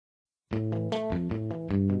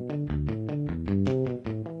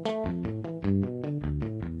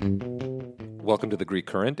Welcome to The Greek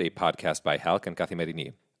Current, a podcast by Halk and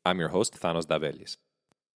Kathimerini. I'm your host, Thanos Davelis.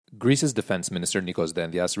 Greece's Defense Minister Nikos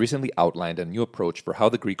Dendias recently outlined a new approach for how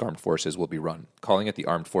the Greek armed forces will be run, calling it the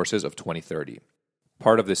Armed Forces of 2030.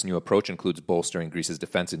 Part of this new approach includes bolstering Greece's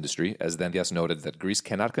defense industry, as Dendias noted that Greece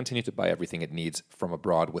cannot continue to buy everything it needs from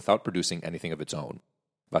abroad without producing anything of its own.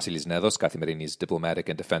 Vasilis Nedos, Kathimerini's diplomatic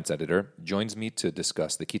and defense editor, joins me to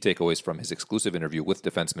discuss the key takeaways from his exclusive interview with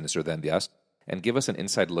Defense Minister Dendias and give us an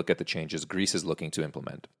inside look at the changes Greece is looking to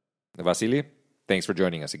implement. Vasili, thanks for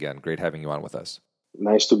joining us again. Great having you on with us.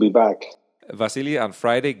 Nice to be back. Vasili, on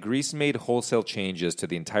Friday, Greece made wholesale changes to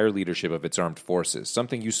the entire leadership of its armed forces,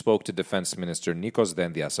 something you spoke to Defense Minister Nikos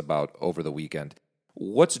Dendias about over the weekend.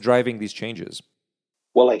 What's driving these changes?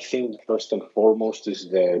 Well, I think first and foremost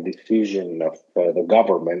is the decision of the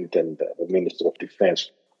government and the Minister of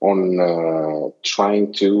Defense on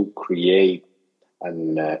trying to create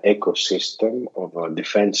an ecosystem of a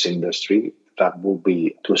defense industry that will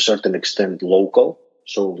be, to a certain extent, local.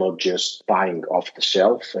 So not just buying off the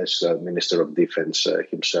shelf, as Minister of Defense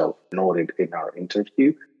himself noted in our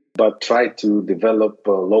interview, but try to develop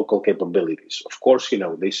local capabilities. Of course,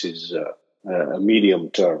 this is a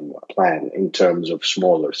medium-term plan in terms of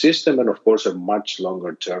smaller system, and of course a much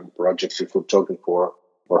longer-term project if we're talking for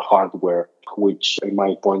hardware, which, in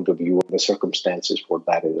my point of view, the circumstances for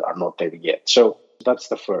that are not there yet. So that's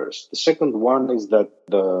the first. The second one is that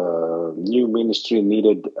the new ministry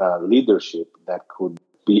needed leadership that could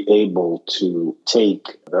be able to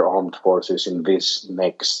take their armed forces in this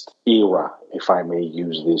next era, if I may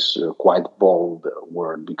use this quite bold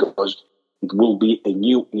word, because it will be a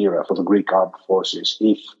new era for the Greek armed forces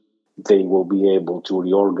if they will be able to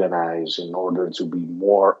reorganize in order to be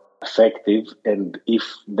more effective, and if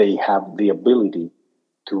they have the ability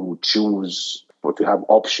to choose or to have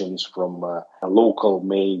options from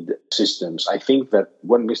local-made systems. I think that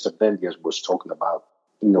when Mr. Dendias was talking about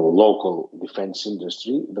local defense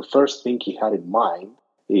industry, the first thing he had in mind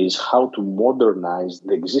is how to modernize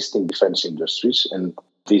the existing defense industries, and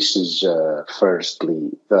this is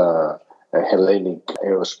firstly the Hellenic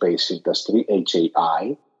Aerospace Industry,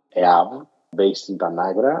 HAI, EAV, based in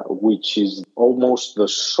Tanagra, which is almost the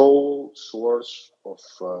sole source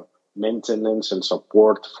of maintenance and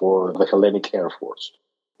support for the Hellenic Air Force.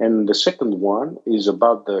 And the second one is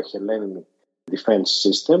about the Hellenic Defense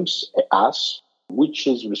Systems, EAS, which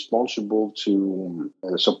is responsible to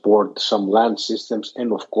support some land systems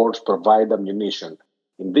and, of course, provide ammunition.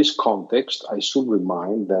 In this context, I should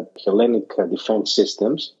remind that Hellenic Defense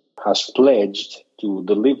Systems has pledged to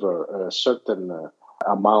deliver a certain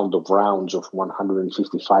amount of rounds of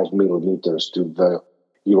 155 millimeters to the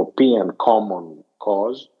European common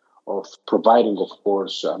cause of providing, of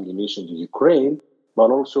course, ammunition to Ukraine, but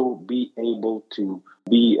also be able to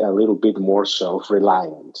be a little bit more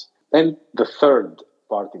self-reliant. And the third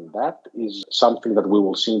part in that is something that we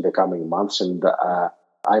will see in the coming months, and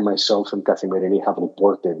I myself and Kathimerini have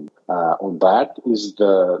reported on that, is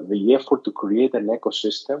the effort to create an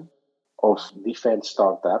ecosystem of defense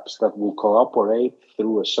startups that will cooperate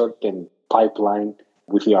through a certain pipeline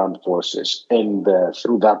with the armed forces. And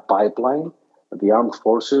through that pipeline, the armed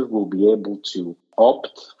forces will be able to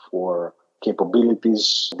opt for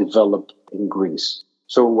capabilities developed in Greece.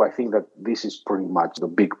 So I think that this is pretty much the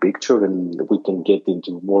big picture, and we can get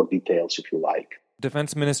into more details if you like.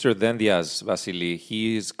 Defense Minister Dendias, Vasili,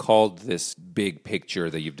 he's called this big picture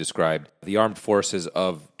that you've described the Armed Forces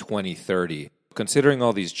of 2030. Considering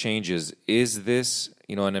all these changes, is this,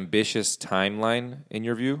 an ambitious timeline in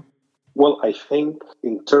your view? Well, I think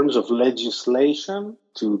in terms of legislation,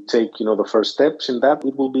 to take, the first steps in that,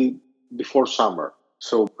 it will be before summer.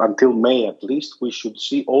 So until May, at least, we should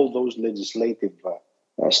see all those legislative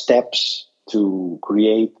steps to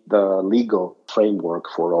create the legal framework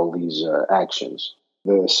for all these actions.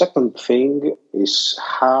 The second thing is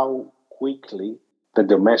how quickly the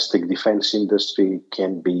domestic defense industry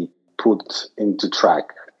can be put into track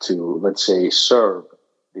to, let's say, serve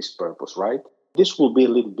this purpose, right? This will be a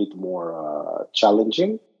little bit more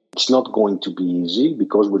challenging. It's not going to be easy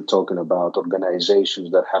because we're talking about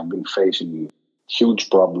organizations that have been facing huge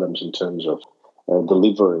problems in terms of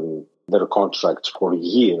delivering their contracts for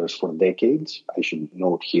years, for decades, I should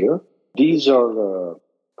note here. These are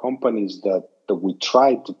companies that we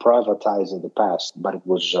tried to privatize in the past, but it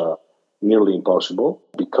was nearly impossible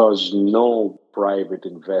because no private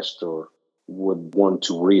investor would want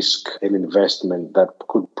to risk an investment that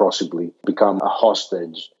could possibly become a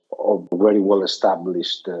hostage of a very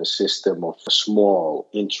well-established system of small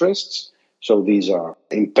interests. So these are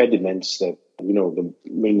impediments that, the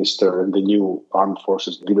minister and the new armed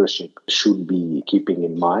forces leadership should be keeping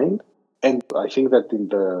in mind. And I think that in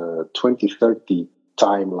the 2030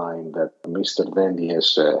 timeline that Mr.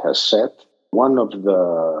 Dendias has set, one of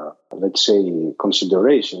the, let's say,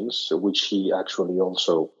 considerations, which he actually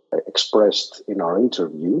also expressed in our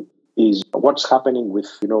interview, is what's happening with,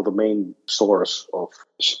 the main source of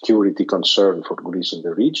security concern for Greece in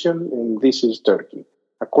the region, and this is Turkey.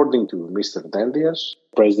 According to Mr. Dendias,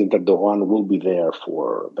 President Erdogan will be there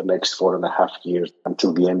for the next 4.5 years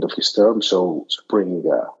until the end of his term, so spring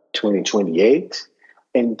 2028.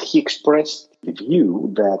 And he expressed the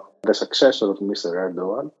view that the successor of Mr.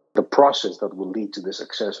 Erdogan, the process that will lead to the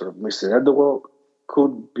successor of Mr. Erdogan,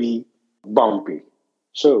 could be bumpy.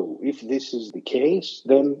 So if this is the case,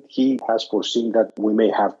 then he has foreseen that we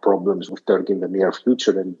may have problems with Turkey in the near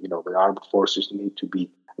future, and the armed forces need to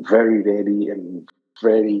be very ready and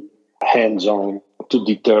very hands-on to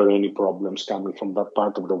deter any problems coming from that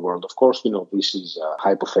part of the world. Of course, this is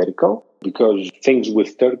hypothetical, because things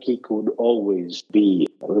with Turkey could always be,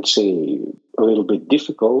 let's say, a little bit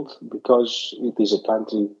difficult, because it is a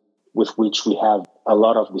country with which we have a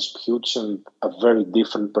lot of disputes and a very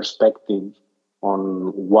different perspective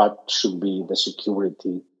on what should be the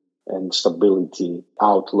security and stability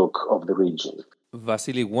outlook of the region.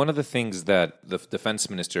 Vasily, one of the things that the defense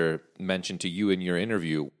minister mentioned to you in your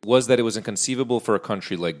interview was that it was inconceivable for a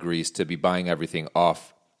country like Greece to be buying everything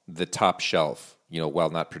off the top shelf, while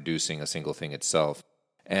not producing a single thing itself.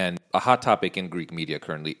 And a hot topic in Greek media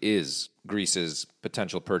currently is Greece's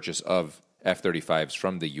potential purchase of F-35s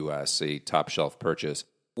from the U.S., a top shelf purchase.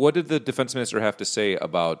 What did the defense minister have to say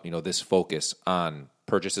about, this focus on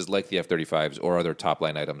purchases like the F-35s or other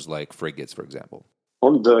top-line items like frigates, for example?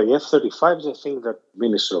 On the F-35s, I think that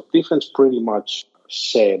Minister of Defense pretty much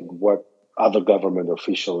said what other government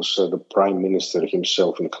officials, the Prime Minister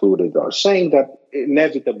himself included, are saying, that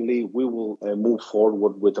inevitably we will move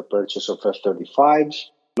forward with the purchase of F-35s,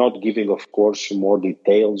 not giving, of course, more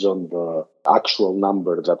details on the actual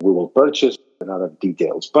number that we will purchase and other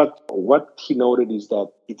details. But what he noted is that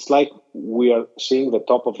it's like we are seeing the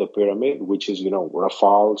top of the pyramid, which is,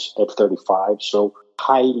 Rafales, F-35, so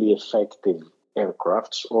highly effective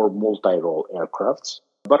aircrafts or multi-role aircrafts.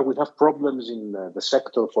 But we have problems in the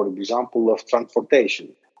sector, for example, of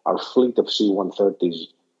transportation. Our fleet of C-130s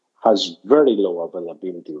has very low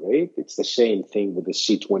availability rate. It's the same thing with the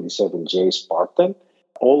C-27J Spartan.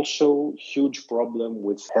 Also, huge problem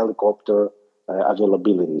with helicopter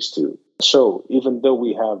availabilities too. So even though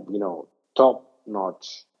we have,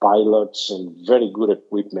 top-notch pilots and very good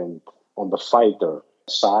equipment on the fighter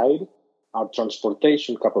side, our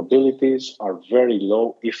transportation capabilities are very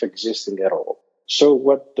low, if existing at all. So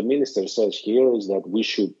what the minister says here is that we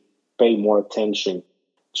should pay more attention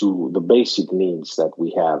to the basic needs that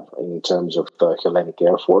we have in terms of the Hellenic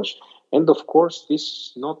Air Force. And of course, this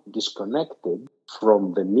is not disconnected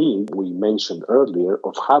from the need we mentioned earlier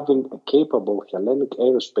of having a capable Hellenic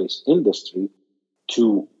aerospace industry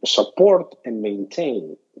to support and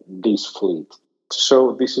maintain this fleet.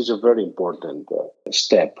 So this is a very important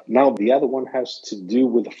step. Now, the other one has to do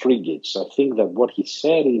with the frigates. I think that what he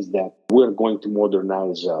said is that we're going to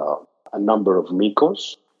modernize a number of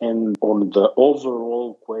Mykos. And on the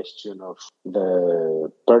overall question of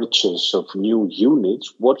the purchase of new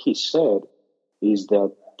units, what he said is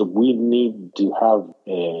that we need to have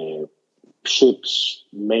ships,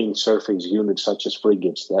 main surface units such as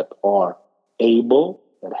frigates that are able,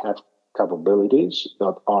 that have capabilities,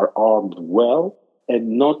 that are armed well,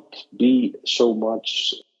 and not be so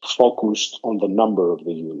much focused on the number of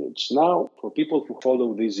the units. Now, for people who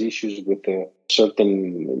follow these issues with a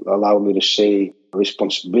certain, allow me to say,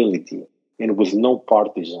 responsibility and with no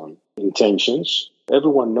partisan intentions,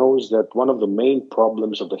 everyone knows that one of the main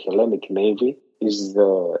problems of the Hellenic Navy is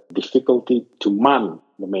the difficulty to man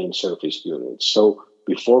the main surface units. So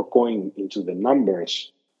before going into the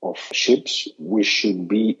numbers of ships, we should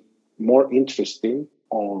be more interested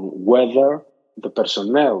on whether the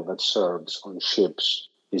personnel that serves on ships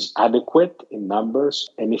is adequate in numbers,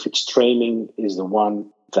 and if its training is the one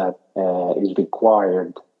that is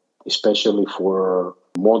required, especially for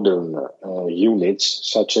modern units,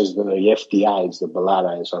 such as the FTIs, the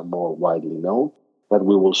Bellaris are more widely known, that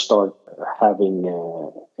we will start having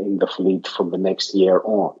in the fleet from the next year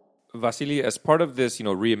on. Vasily, as part of this,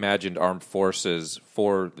 reimagined armed forces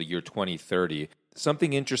for the year 2030,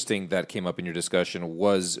 something interesting that came up in your discussion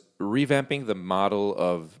was revamping the model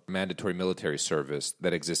of mandatory military service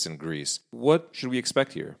that exists in Greece. What should we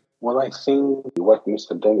expect here? Well, I think what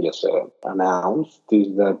Mr. Dendias announced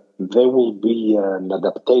is that there will be an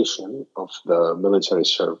adaptation of the military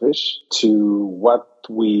service to what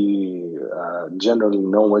we generally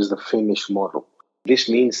know as the Finnish model. This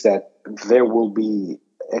means that there will be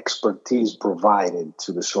expertise provided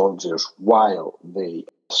to the soldiers while they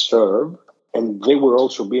serve. And they will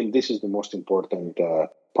also be, and this is the most important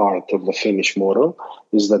part of the Finnish model,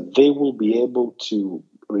 is that they will be able to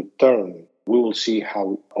return. We will see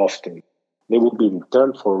how often. They will be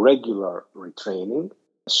returned for regular retraining,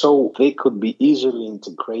 so they could be easily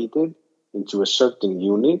integrated into a certain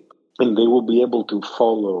unit, and they will be able to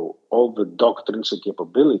follow all the doctrines and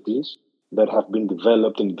capabilities that have been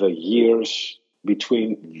developed in the years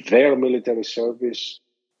between their military service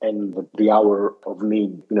and the hour of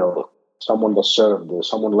need. Someone that served,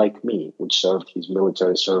 someone like me, which served his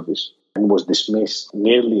military service and was dismissed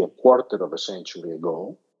nearly a quarter of a century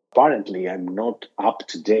ago. Apparently, I'm not up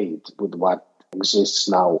to date with what exists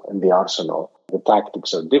now in the arsenal. The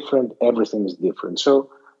tactics are different. Everything is different.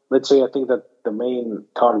 So let's say I think that the main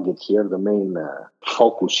target here, the main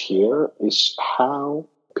focus here is how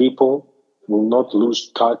people will not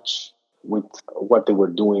lose touch with what they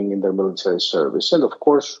were doing in their military service. And of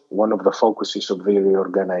course, one of the focuses of the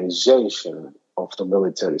reorganization of the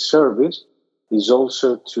military service is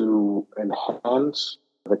also to enhance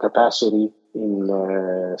the capacity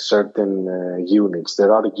in certain units.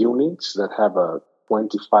 There are units that have a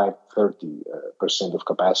 25-30% of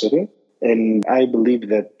capacity. And I believe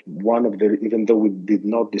that even though we did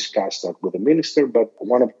not discuss that with the minister, but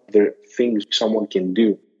one of the things someone can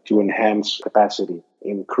do to enhance capacity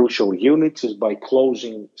in crucial units is by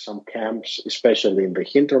closing some camps, especially in the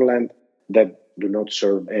hinterland, that do not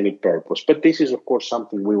serve any purpose. But this is, of course,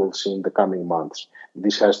 something we will see in the coming months.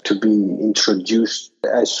 This has to be introduced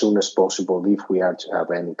as soon as possible if we are to have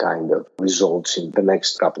any kind of results in the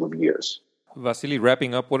next couple of years. Vasily,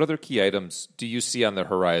 wrapping up, what other key items do you see on the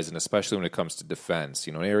horizon, especially when it comes to defense,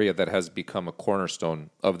 an area that has become a cornerstone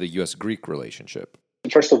of the U.S.-Greek relationship?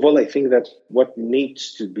 First of all, I think that what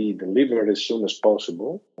needs to be delivered as soon as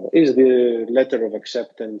possible is the letter of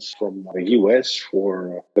acceptance from the U.S.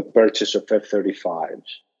 for the purchase of F-35s.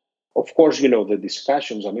 Of course, the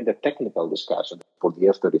discussions, the technical discussions for the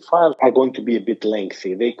F-35 are going to be a bit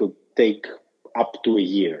lengthy. They could take up to a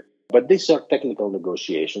year. But these are technical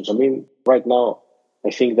negotiations. Right now, I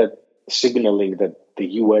think that signaling that the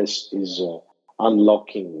U.S. is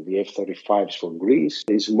unlocking the F-35s for Greece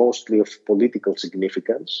is mostly of political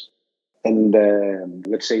significance. And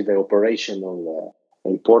let's say the operational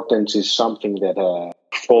importance is something that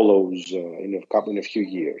follows in a few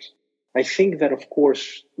years. I think that, of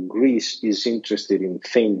course, Greece is interested in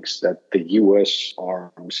things that the U.S.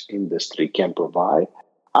 arms industry can provide.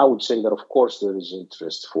 I would say that, of course, there is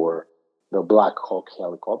interest for the Black Hawk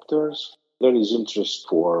helicopters. There is interest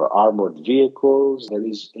for armored vehicles. There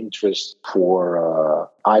is interest for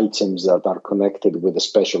items that are connected with the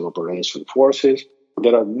special operation forces.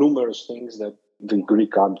 There are numerous things that the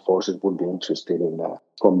Greek armed forces would be interested in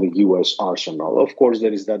from the U.S. arsenal. Of course,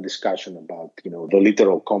 there is that discussion about, the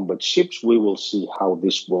littoral combat ships. We will see how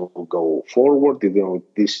this will go forward.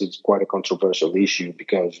 This is quite a controversial issue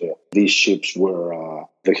because these ships were,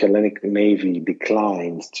 the Hellenic Navy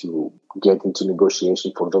declined to get into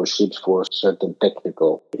negotiation for those ships for certain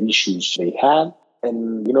technical issues they had.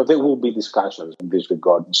 And, there will be discussions in this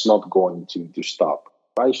regard. It's not going to stop.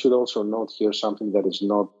 I should also note here something that is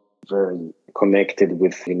not very connected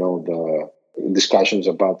with, the discussions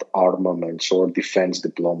about armaments or defense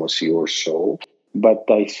diplomacy or so. But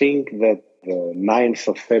I think that the 9th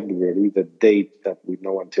of February, the date that we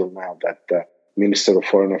know until now that the Minister of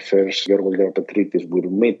Foreign Affairs, Georgios Geropetritis,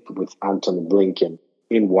 will meet with Antony Blinken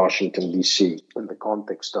in Washington, D.C. in the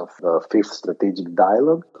context of the 5th Strategic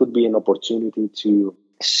Dialogue, could be an opportunity to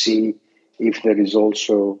see if there is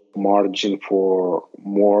also margin for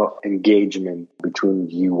more engagement between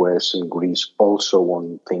the U.S. and Greece, also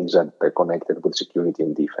on things that are connected with security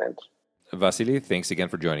and defense. Vasily, thanks again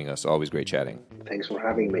for joining us. Always great chatting. Thanks for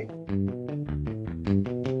having me.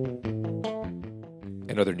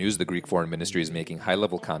 In other news, the Greek Foreign Ministry is making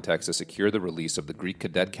high-level contacts to secure the release of the Greek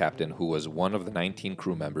cadet captain who was one of the 19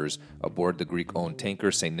 crew members aboard the Greek-owned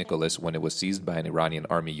tanker St. Nicholas when it was seized by an Iranian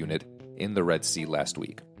army unit in the Red Sea last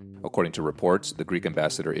week. According to reports, the Greek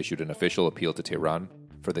ambassador issued an official appeal to Tehran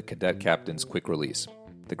for the cadet captain's quick release.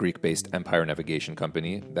 The Greek-based Empire Navigation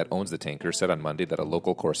Company that owns the tanker said on Monday that a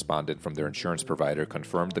local correspondent from their insurance provider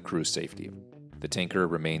confirmed the crew's safety. The tanker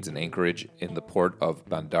remains in anchorage in the port of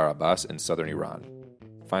Bandar Abbas in southern Iran.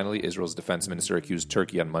 Finally, Israel's defense minister accused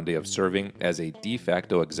Turkey on Monday of serving as a de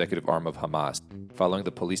facto executive arm of Hamas, following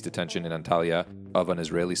the police detention in Antalya of an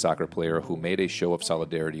Israeli soccer player who made a show of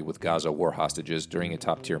solidarity with Gaza war hostages during a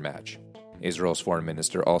top-tier match. Israel's foreign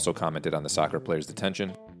minister also commented on the soccer player's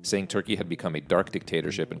detention, saying Turkey had become a dark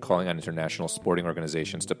dictatorship and calling on international sporting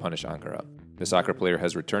organizations to punish Ankara. The soccer player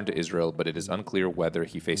has returned to Israel, but it is unclear whether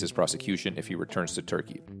he faces prosecution if he returns to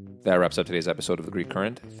Turkey. That wraps up today's episode of The Greek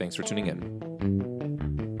Current. Thanks for tuning in.